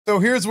So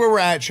here's where we're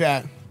at,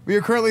 chat. We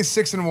are currently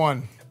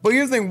 6-1. But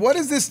here's the thing, what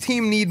does this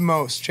team need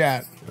most,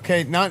 chat?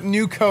 Okay, not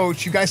new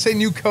coach. You guys say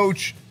new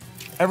coach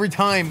every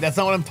time. That's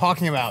not what I'm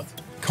talking about.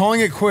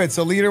 Calling it quits.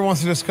 A leader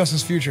wants to discuss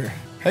his future.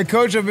 Hey,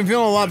 coach, I've been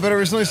feeling a lot better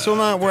recently. Still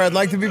not where I'd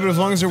like to be, but as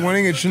long as they're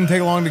winning, it shouldn't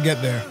take long to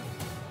get there.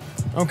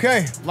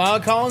 Okay,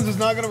 Lyle Collins is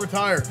not going to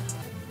retire.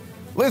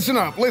 Listen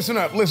up, listen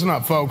up, listen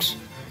up, folks.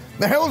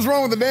 The hell is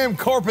wrong with the damn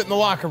carpet in the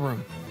locker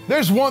room?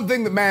 There's one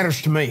thing that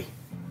matters to me,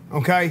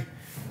 okay?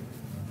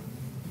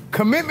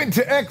 Commitment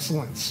to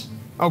excellence,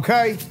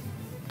 okay?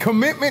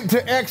 Commitment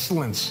to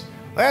excellence.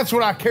 That's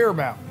what I care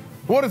about.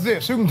 What is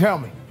this? Who can tell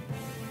me?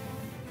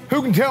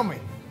 Who can tell me?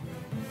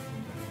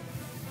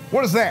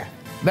 What is that?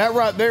 That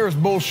right there is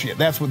bullshit.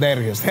 That's what that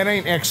is. That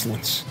ain't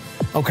excellence.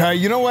 Okay,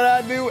 you know what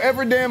I do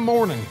every damn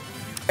morning?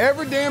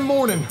 Every damn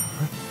morning.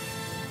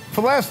 For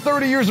the last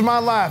 30 years of my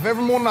life,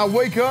 every morning I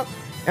wake up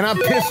and I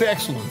piss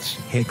excellence.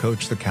 Hey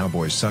coach, the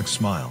Cowboys suck,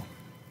 smile.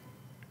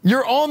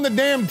 You're on the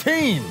damn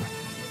team.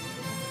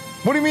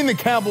 What do you mean the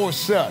Cowboys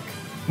suck?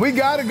 We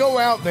gotta go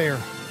out there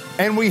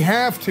and we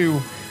have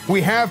to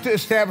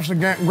establish a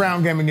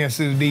ground game against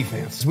the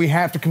defense. We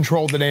have to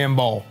control the damn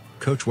ball.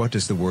 Coach, what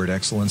does the word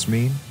excellence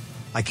mean?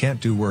 I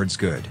can't do words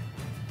good.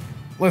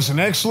 Listen,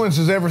 excellence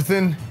is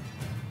everything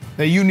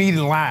that you need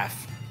in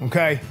life,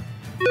 okay?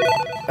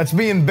 That's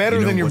being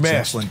better than your what's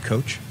best. Excellent,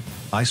 coach?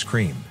 Ice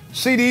cream.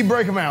 CD,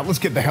 break him out. Let's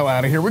get the hell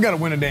out of here. We got to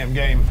win a damn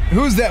game.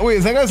 Who's that? Wait,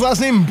 is that guy's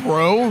last name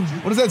Bro?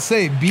 What does that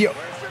say?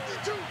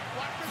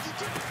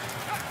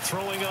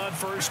 Throwing on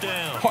first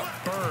down.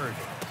 Bird.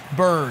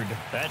 Bird.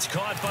 That's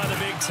caught by the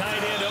big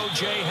tight end,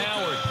 O.J.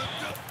 Howard.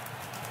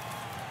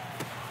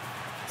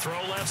 Throw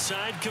left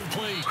side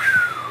complete.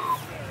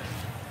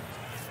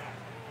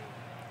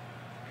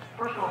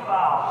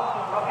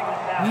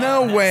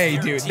 No way,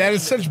 dude. That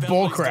is such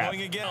bullcrap.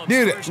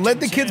 Dude, let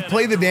the kids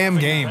play the damn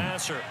game.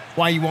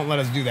 Why you won't let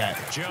us do that?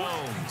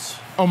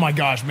 Oh my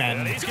gosh,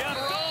 man.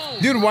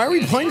 Dude, why are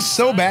we playing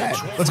so bad?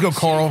 Let's go,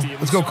 Carl.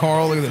 Let's go,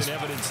 Carl. Look at this.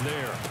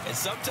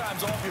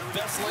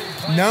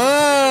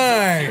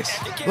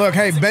 Nice. Look,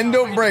 hey, bend,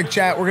 don't break,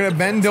 chat. We're going to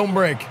bend, don't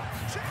break.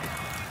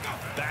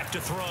 Back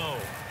to throw.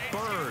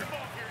 Bird.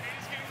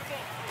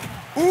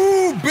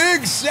 Ooh,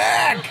 big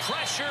sack.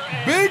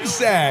 Big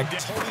sack.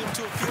 That's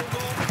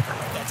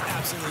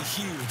absolutely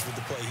huge with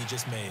the play he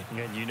just made.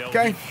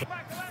 Okay.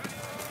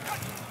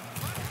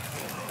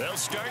 They'll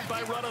start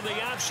by running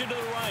the option to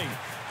the right.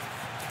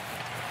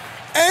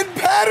 And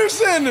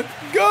Patterson,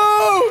 go!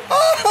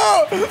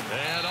 Oh!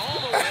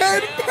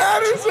 And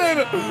Patterson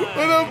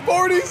with a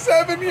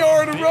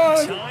 47-yard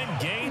run.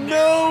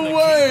 No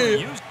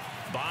way.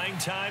 Buying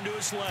time to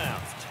his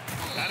left.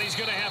 And he's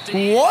gonna have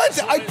to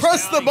what? I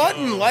pressed the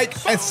button like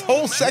a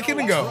whole second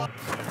ago.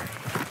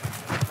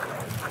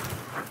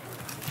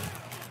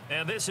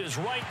 And this is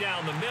right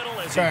down the middle.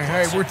 As okay,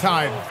 hey, we're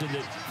tied.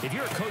 If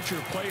you're a coach or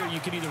a player, you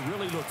can either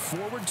really look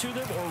forward to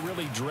them or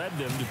really dread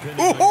them,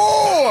 depending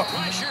on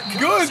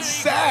good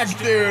sack,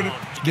 dude.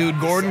 Dude,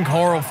 Gordon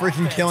Carl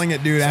freaking killing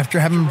it, dude, after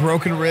having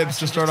broken ribs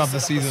to start off the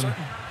season.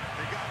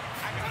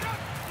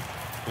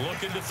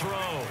 Looking to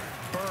throw.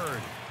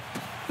 Bird.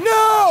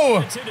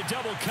 No!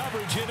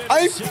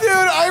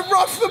 I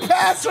roughed the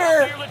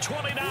passer!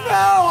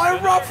 No, I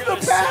roughed the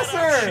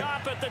passer!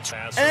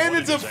 And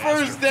it's a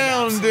first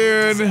down,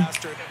 dude.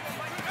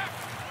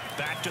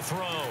 Back to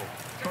throw.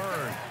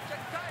 Bird.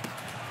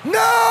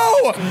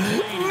 No!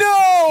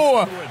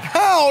 No!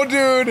 How,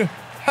 dude?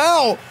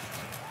 How?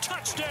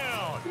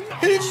 Touchdown!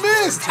 He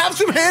missed! Have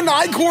some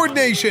hand-eye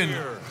coordination!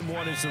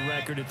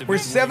 We're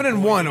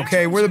 7-1,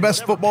 okay? We're the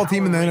best football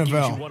team in the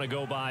NFL.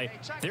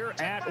 They're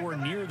at or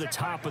near the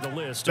top of the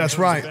list. That's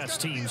right.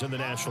 Best teams in the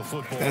National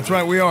Football League. That's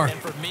right, we are. And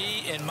for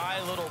me, in my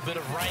little bit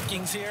of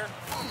rankings here,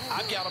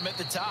 I've got them at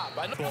the top.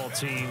 Football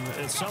team.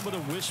 Some of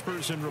the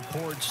whispers and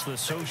reports, the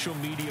social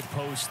media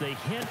posts, they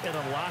hint at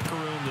a locker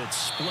room that's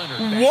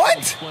splintered.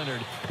 What?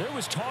 Splintered. There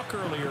was talk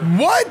earlier.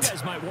 What? You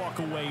guys might walk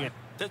away.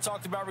 They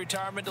talked about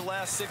retirement the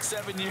last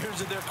 6-7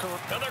 years of their career.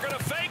 And they're going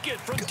to fake it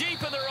from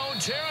deep in their own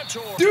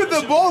territory. Dude,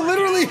 the ball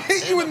literally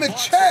hit you in the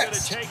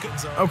chest.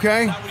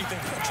 Okay. Now what do you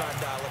think they're trying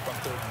to dial up on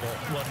third and goal?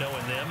 Well,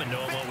 knowing them and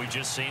knowing what we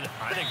just seen,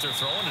 I think they're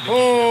throwing it again.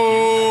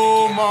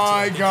 Oh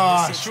my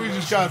gosh, we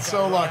just got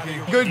so lucky.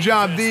 Good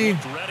job, D.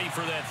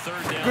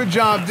 Good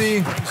job, D.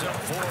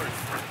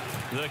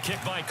 The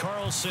kick by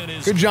Carlson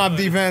is good job,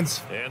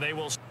 defense. And they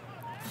will.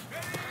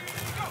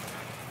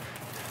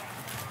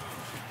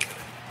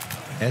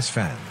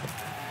 Esfand.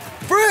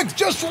 Frick,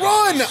 just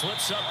run!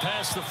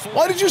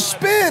 Why did you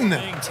spin?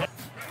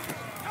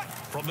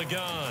 From the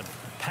gun,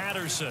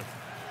 Patterson.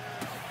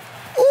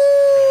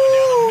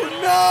 Ooh,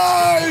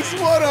 nice!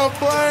 What a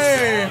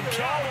play!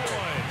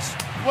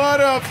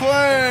 What a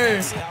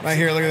play! Right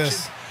here, look at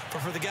this.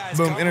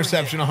 Boom,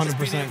 interception,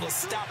 100%.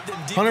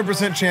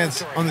 100%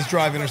 chance on this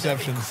drive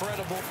interception.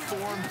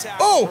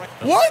 Oh,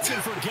 what?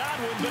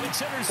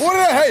 What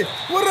did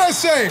I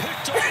say?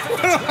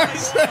 What did I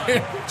say?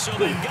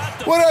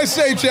 What did I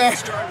say,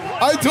 chat?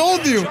 I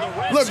told you.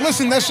 Look,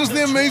 listen, that's just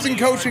the amazing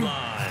coaching,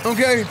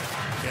 okay?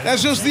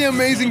 That's just the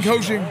amazing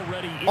coaching.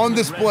 on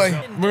display.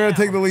 We're going to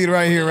take the lead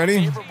right here.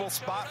 Ready? Favorable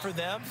spot for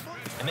them,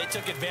 and they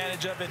took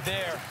advantage of it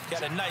there.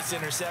 Got a nice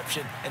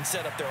interception and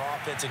set up their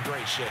offense in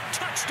great shape.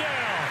 Touchdown.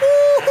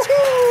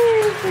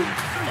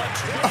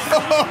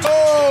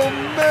 Oh,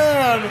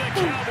 man.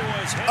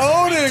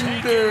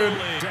 Owning, dude.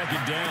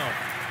 Second down.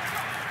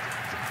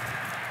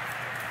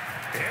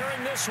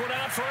 Airing this one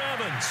out for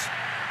Evans.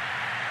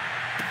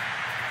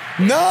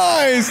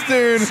 Nice,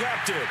 dude.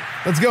 Intercepted.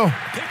 Let's go.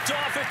 Picked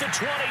off at the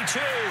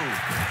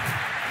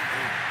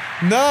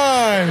 22.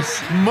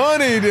 Nice.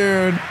 Money,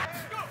 dude.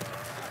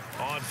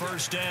 On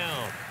first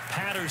down,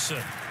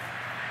 Patterson.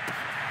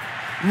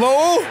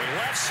 Low.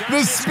 Left side.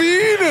 The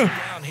speed.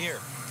 Down here.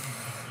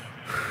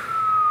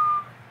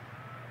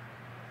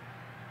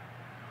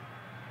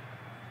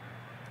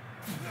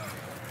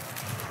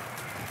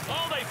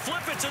 Oh, they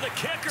flip it to the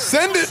kicker.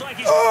 Send it. Looks like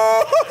he's-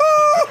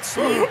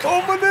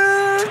 Oh, my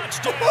dude.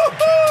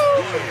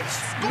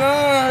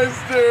 Nice,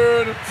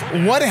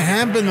 dude. What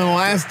happened in the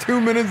last 2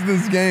 minutes of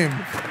this game?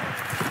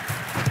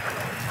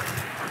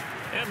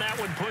 And that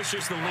one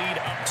pushes the lead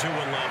up to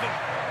 11.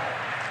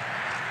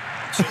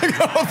 Look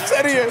how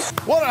upset he is.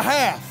 What a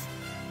half.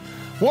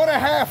 What a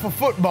half of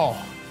football.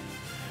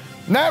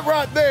 And that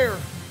right there,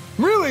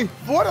 really,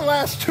 what the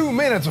last 2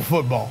 minutes of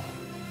football.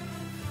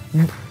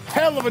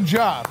 Hell of a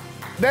job.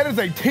 That is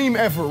a team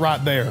effort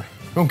right there,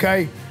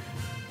 okay?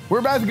 We're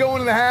about to go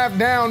into the half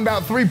down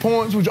about 3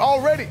 points, which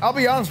already, I'll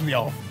be honest with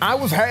y'all, I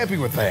was happy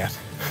with that.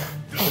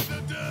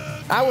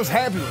 I was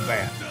happy with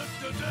that.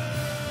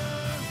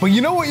 But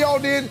you know what y'all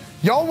did?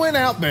 Y'all went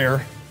out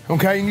there,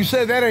 okay, and you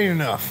said that ain't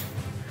enough.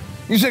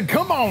 You said,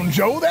 come on,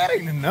 Joe, that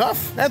ain't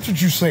enough. That's what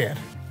you said.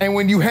 And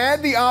when you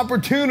had the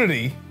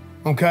opportunity,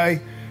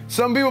 okay,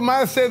 some people might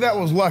have said that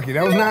was lucky.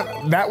 That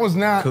was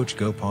not. Coach,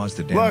 go pause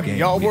the damn Look, game.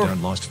 y'all We were-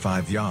 done lost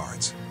 5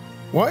 yards.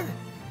 What?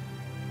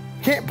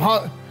 Can't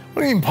pause.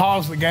 What do you mean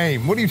pause the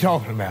game? What are you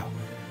talking about?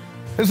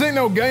 This ain't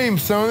no game,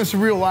 son. This is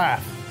real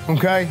life,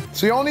 okay?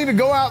 So y'all need to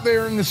go out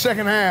there in the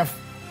second half,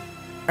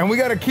 and we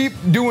got to keep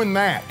doing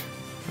that,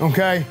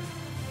 okay?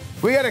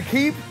 We got to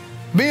keep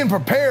being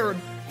prepared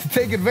to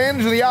take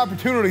advantage of the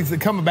opportunities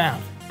that come about.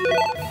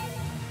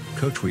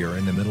 Coach, we are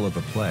in the middle of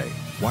a play.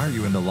 Why are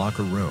you in the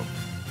locker room?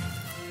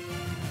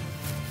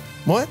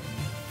 What?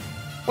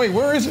 Wait,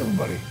 where is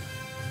everybody?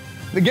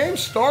 The game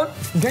started?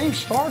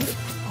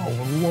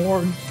 Oh,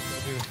 Lord.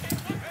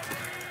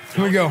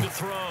 Here we go. To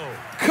throw.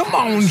 Come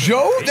on,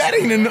 Joe. That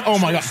ain't an. Oh,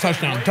 my God.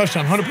 Touchdown.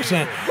 Touchdown.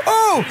 100%.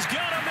 Oh! He's got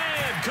a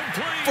man.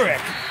 Complete.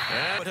 Frick.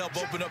 Would help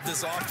open up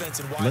this offense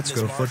and widen Let's this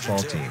go margin, football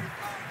too. team.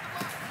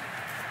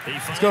 He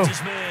finds go.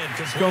 his man.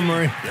 Let's go,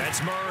 Murray.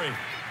 That's Murray.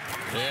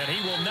 And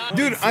he will not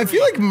Dude, be I free.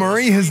 feel like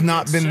Murray has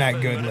not been that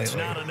good But it's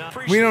lately. not enough.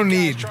 We don't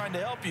need Trying to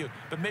help you,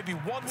 but maybe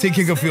one to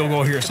kick a less field there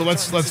goal here, could so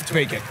let's turn the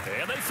fake it.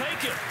 And they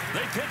fake it.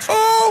 They pitch.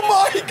 Oh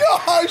my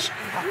gosh!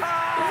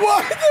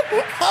 What?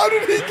 How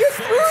did he get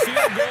through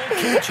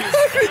that?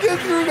 How did he get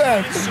through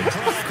that?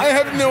 I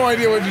have no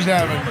idea what just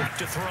happened.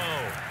 To throw.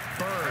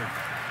 Bird.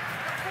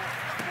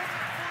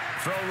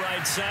 Throw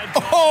right side.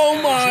 Oh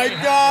my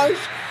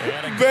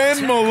gosh!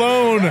 Ben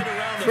Malone,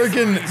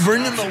 freaking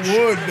bringing the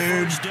wood,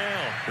 dude.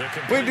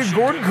 Wait, did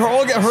Gordon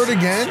Carl get hurt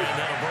again?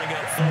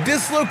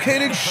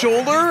 Dislocated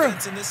shoulder?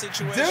 Defense in this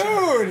situation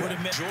Dude. would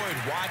have enjoyed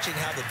watching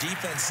how the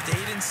defense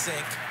stayed in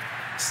sync,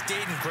 stayed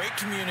in great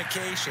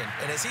communication,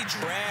 and as he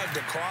dragged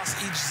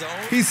across each zone,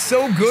 He's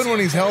so good when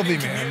he's healthy,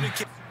 man.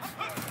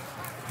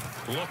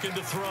 Looking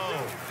to throw.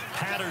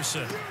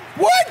 Patterson.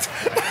 What?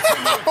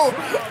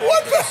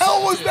 What the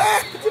hell was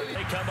that?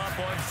 They come up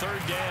on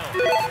third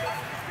down.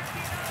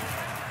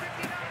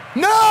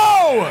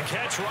 No!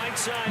 Catch right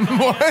side. by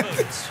What?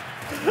 Evans.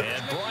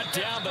 And brought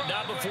down, but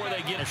not before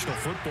they get National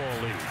Football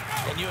League.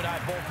 and you and I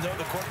both know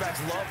the quarterbacks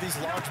love these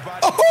large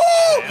bodies.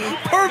 Oh!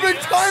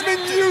 Perfect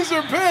timing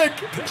user pick!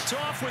 Picked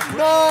off with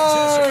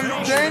No, great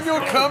anticipation. Daniel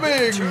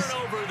Cummings.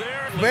 Turnover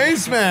there.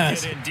 Face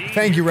mask.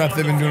 Thank you, ref.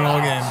 They've been doing it all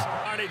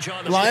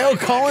game. Lyle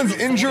Collins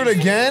injured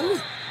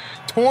again?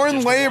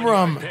 Torn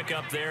labrum.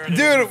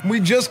 Dude, we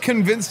just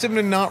convinced him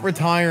to not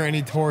retire and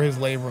he tore his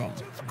labrum.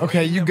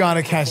 Okay, you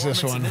gotta catch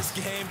this one. In this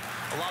game,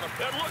 a lot of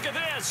And look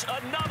at this,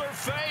 another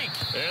fake.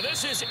 And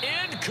this is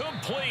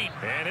incomplete.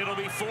 And it'll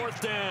be fourth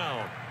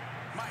down.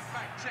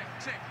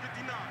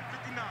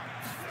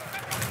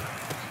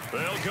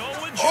 They'll go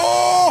with Jones.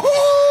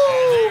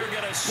 Oh!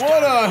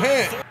 What a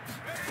hit.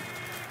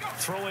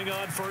 Throwing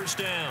on first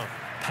down.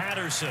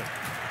 Patterson.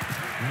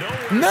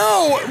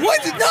 No!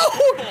 What?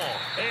 No!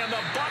 And the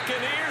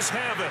Buccaneers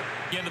have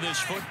it into this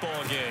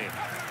football game.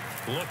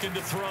 Looking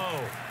to throw.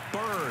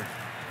 Bird.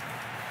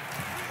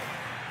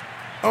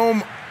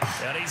 And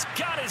he's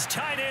got his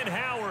tight end,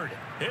 Howard.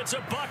 It's a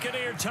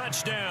Buccaneer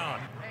touchdown.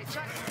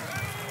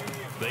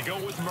 They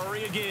go with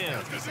Murray again.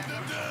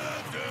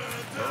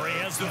 Murray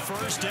has the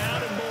first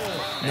down and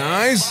more.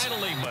 Nice. And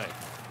finally,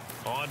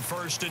 on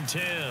 1st and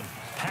 10.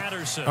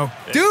 Patterson. Oh,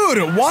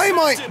 dude, why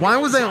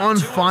was I on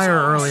fire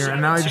earlier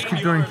and now I just keep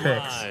doing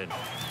picks?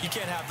 you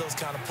can't have those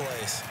kind of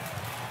plays.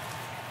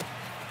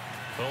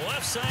 The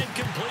left side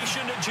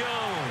completion to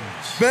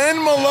Jones. Ben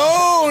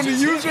Malone,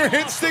 user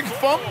hit stick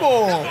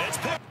fumble.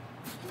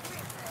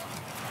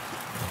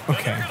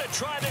 Okay. They're going to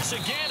try this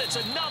again. It's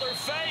another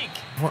fake.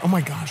 Oh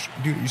my gosh,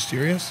 dude, are you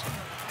serious?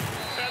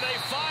 And they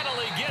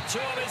finally get to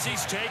him as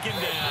he's taken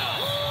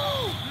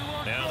down.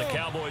 Now the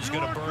Cowboys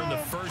going to burn the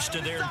first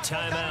of their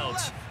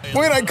timeouts.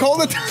 Wait, I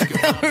called the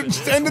timeout and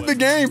just ended the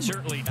game.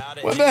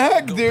 What the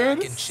heck,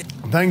 dude?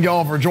 Thank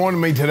y'all for joining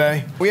me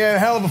today. We had a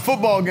hell of a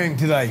football game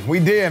today. We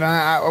did.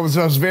 I was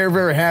very,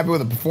 very happy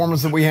with the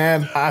performance that we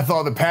had. I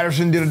thought that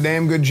Patterson did a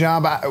damn good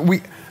job.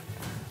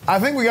 I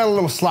think we got a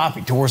little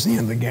sloppy towards the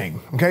end of the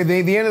game. Okay,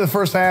 the end of the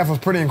first half was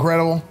pretty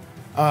incredible.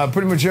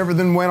 Pretty much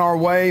everything went our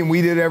way, and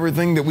we did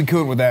everything that we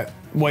could with that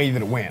way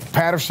that it went.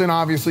 Patterson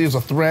obviously is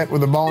a threat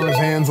with the ball in his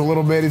hands a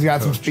little bit. He's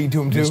got some speed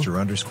to him too.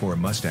 Mr.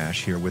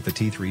 Mustache here with the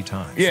T3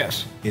 times.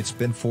 Yes. It's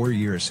been 4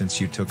 years since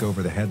you took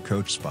over the head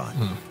coach spot.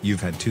 You've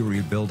had 2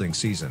 rebuilding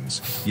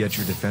seasons, yet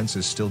your defense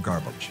is still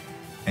garbage.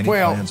 Any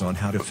plans on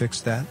how to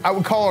fix that? I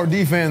would call our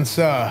defense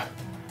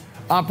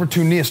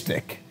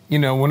opportunistic. You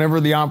know, whenever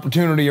the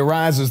opportunity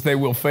arises, they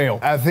will fail.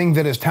 I think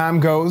that as time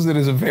goes, that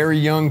is a very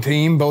young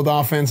team, both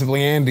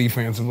offensively and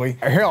defensively.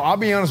 Hell, I'll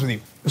be honest with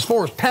you. As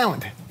far as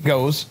talent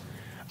goes,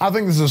 I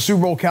think this is a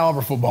Super Bowl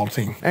caliber football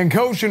team. And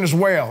coaching as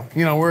well.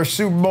 You know, we're a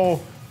Super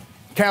Bowl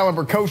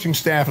caliber coaching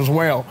staff as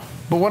well.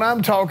 But what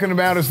I'm talking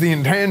about is the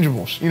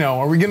intangibles. You know,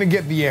 are we going to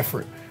get the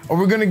effort? Are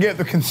we going to get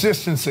the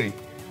consistency?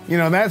 You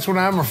know, that's what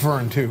I'm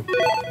referring to.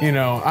 You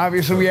know,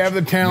 obviously we have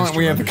the talent,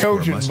 we have the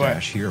coaching, but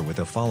here with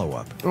a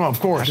follow-up. Well, of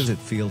course. How does it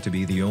feel to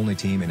be the only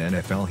team in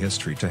NFL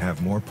history to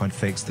have more punt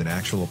fakes than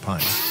actual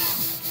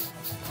punts?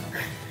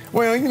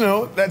 Well, you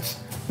know, that's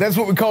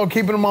what we call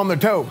keeping them on their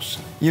toes.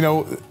 You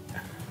know,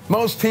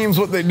 most teams,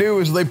 what they do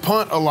is they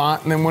punt a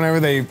lot, and then whenever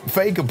they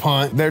fake a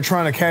punt, they're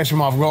trying to catch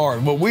them off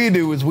guard. What we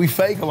do is we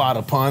fake a lot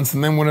of punts,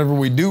 and then whenever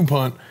we do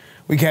punt,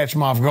 we catch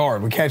them off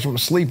guard. We catch them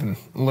sleeping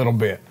a little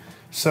bit.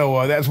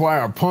 So that's why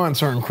our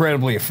punts are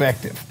incredibly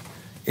effective.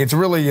 It's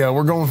really,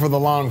 we're going for the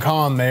long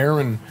con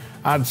there, and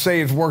I'd say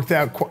it's worked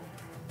out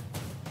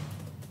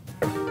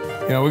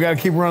you know, we got to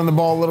keep running the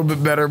ball a little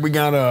bit better. We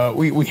got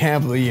we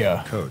have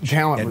the Coach,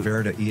 talent. Ed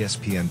Verda,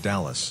 ESPN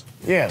Dallas.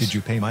 Yes. Did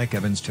you pay Mike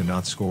Evans to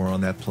not score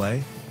on that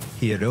play?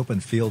 He had open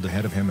field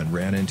ahead of him and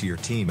ran into your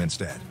team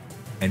instead.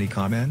 Any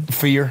comment?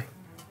 Fear.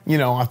 You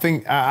know, I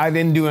think I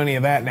didn't do any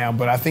of that now,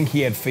 but I think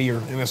he had fear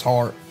in his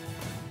heart.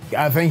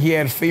 I think he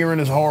had fear in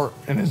his heart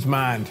and his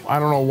mind. I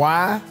don't know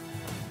why,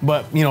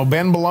 but, you know,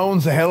 Ben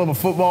Malone's a hell of a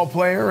football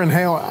player, and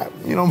hell,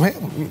 you know,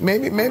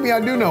 maybe I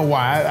do know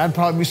why. I'd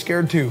probably be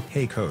scared too.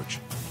 Hey, Coach.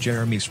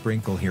 Jeremy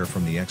Sprinkle here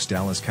from the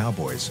ex-Dallas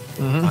Cowboys.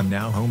 I'm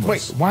now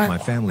homeless. Wait, why? My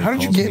family How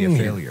did calls you get me a in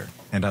here? failure,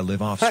 and I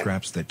live off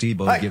scraps that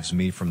Debo gives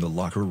me from the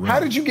locker room. How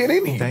did you get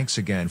in here? Thanks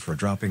again for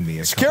dropping me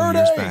a couple Security!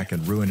 years back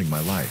and ruining my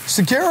life.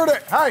 Security!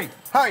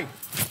 Hey!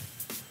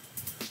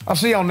 I'll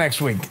see y'all next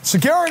week.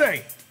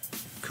 Security!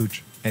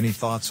 Coach, any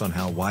thoughts on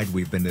how wide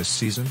we've been this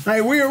season?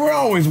 Hey, we're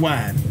always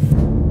wide.